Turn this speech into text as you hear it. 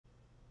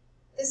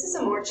This is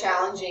a more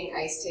challenging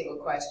ice table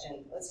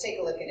question. Let's take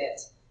a look at it.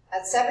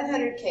 At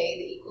 700 K,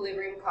 the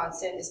equilibrium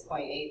constant is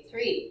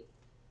 0.83.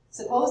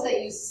 Suppose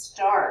that you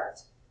start,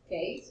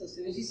 okay? So as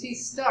soon as you see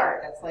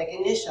start, that's like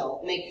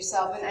initial, make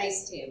yourself an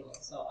ice table.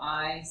 So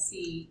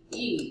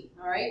ICE,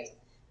 all right?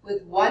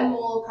 With 1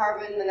 mole of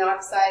carbon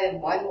monoxide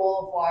and 1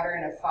 mole of water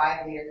in a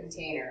 5-liter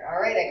container. All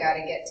right, I got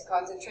to get to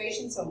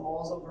concentration, so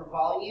moles over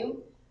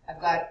volume.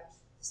 I've got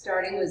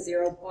starting with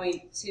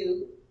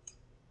 0.2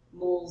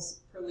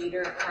 moles per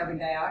liter of carbon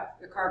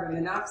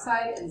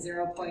monoxide and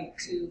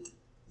 0.20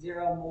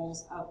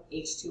 moles of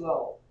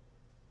H2O.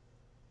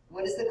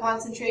 What is the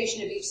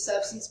concentration of each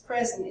substance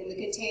present in the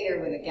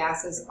container when the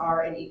gases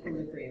are in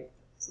equilibrium?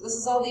 So this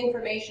is all the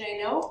information I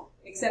know,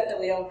 except that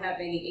we don't have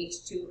any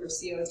H2 or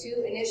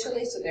CO2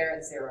 initially, so they're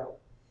at 0.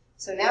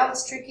 So now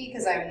it's tricky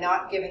because I'm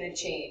not given a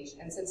change.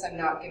 And since I'm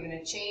not given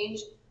a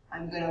change,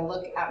 I'm going to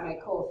look at my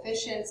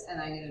coefficients and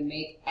I'm going to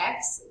make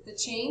x the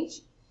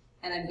change.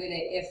 And I'm going to,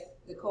 if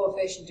the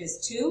coefficient is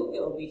 2,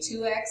 it will be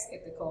 2x.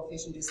 If the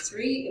coefficient is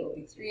 3, it will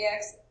be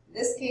 3x. In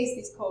this case,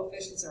 these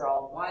coefficients are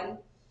all 1.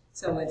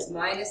 So it's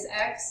minus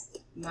x,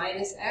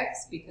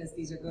 because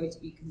these are going to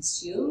be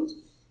consumed,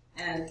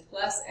 and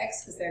plus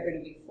x because they're going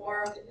to be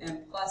formed,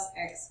 and plus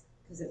x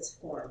because it's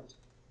formed.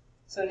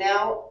 So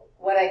now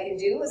what I can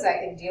do is I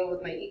can deal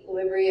with my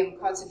equilibrium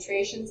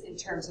concentrations in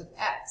terms of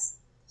x.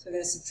 So I'm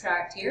going to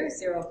subtract here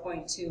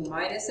 0.2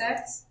 minus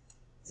x,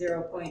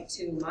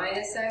 0.2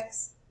 minus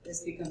x.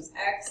 This becomes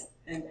x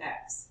and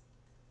x.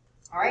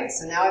 All right,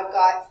 so now I've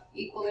got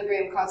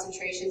equilibrium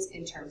concentrations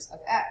in terms of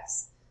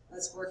x.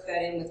 Let's work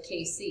that in with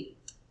Kc.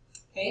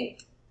 Okay,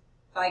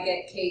 if I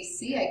get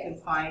Kc, I can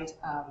find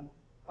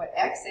what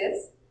x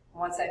is.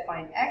 Once I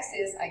find x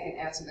is, I can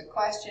answer the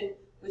question,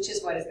 which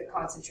is what is the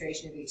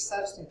concentration of each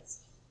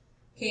substance.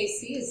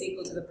 Kc is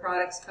equal to the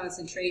product's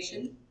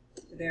concentration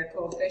to their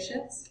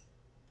coefficients.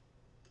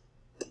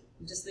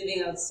 I'm just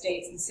leaving out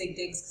states and sig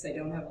digs because I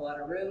don't have a lot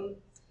of room.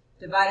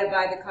 Divided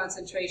by the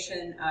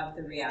concentration of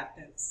the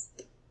reactants.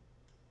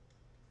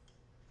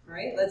 All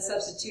right, let's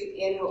substitute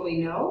in what we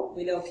know.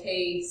 We know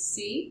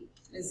Kc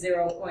is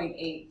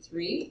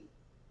 0.83.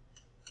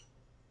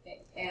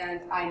 Okay,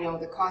 and I know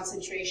the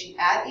concentration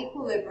at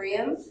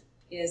equilibrium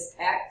is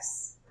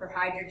x for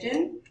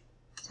hydrogen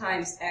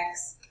times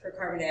x for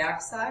carbon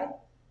dioxide.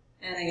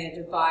 And I'm going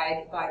to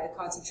divide by the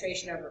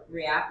concentration of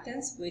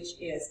reactants, which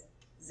is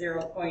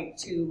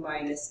 0.2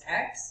 minus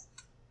x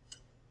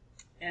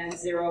and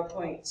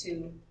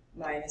 0.2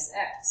 minus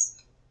x.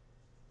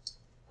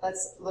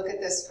 Let's look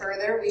at this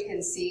further. We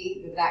can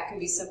see that that can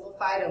be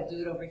simplified. I'll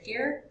do it over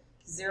here.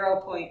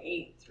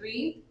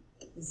 0.83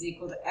 is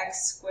equal to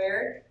x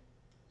squared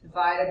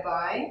divided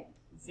by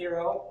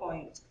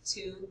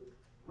 0.2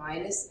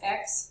 minus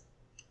x,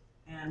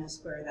 and we'll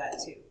square that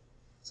too.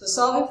 So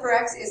solving for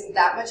x isn't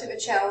that much of a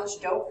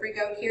challenge. Don't freak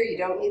out here. You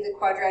don't need the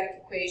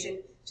quadratic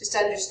equation. Just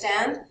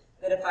understand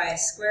that if I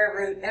square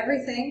root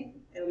everything,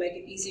 it'll make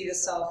it easier to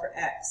solve for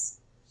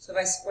x. So if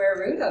I square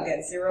root, I'll get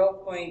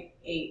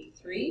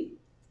 0.83.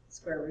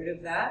 Square root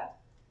of that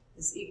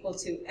is equal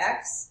to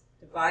x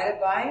divided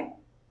by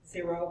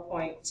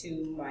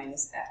 0.2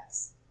 minus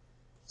x.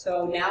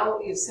 So now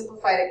you've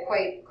simplified it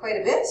quite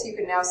a bit. So you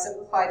can now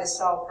simplify to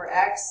solve for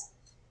x.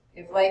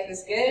 If life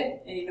is good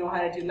and you know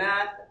how to do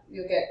math,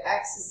 you'll get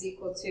x is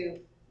equal to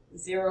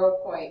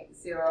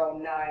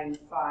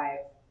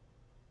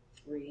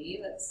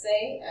 0.0953, let's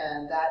say,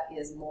 and that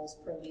is moles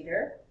per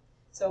liter.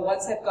 So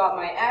once I've got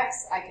my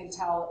x, I can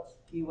tell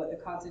you what the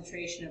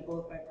concentration of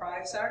both my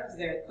products are, because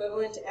they're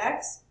equivalent to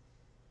x.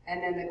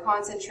 And then the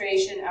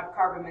concentration of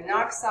carbon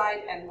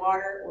monoxide and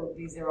water will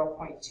be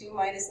 0.2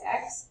 minus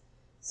x.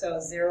 So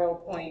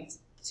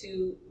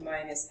 0.2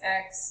 minus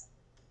x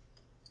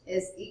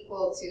is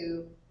equal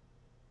to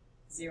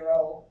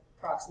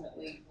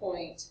approximately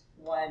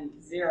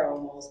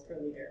 0.10 moles per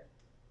liter,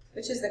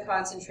 which is the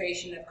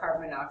concentration of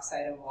carbon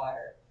monoxide and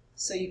water.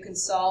 So you can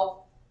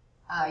solve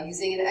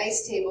using an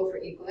ice table for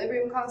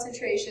equilibrium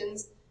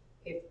concentrations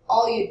if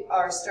all you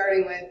are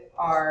starting with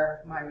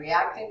are my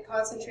reactant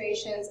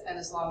concentrations, and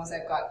as long as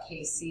I've got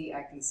Kc,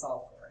 I can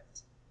solve for it.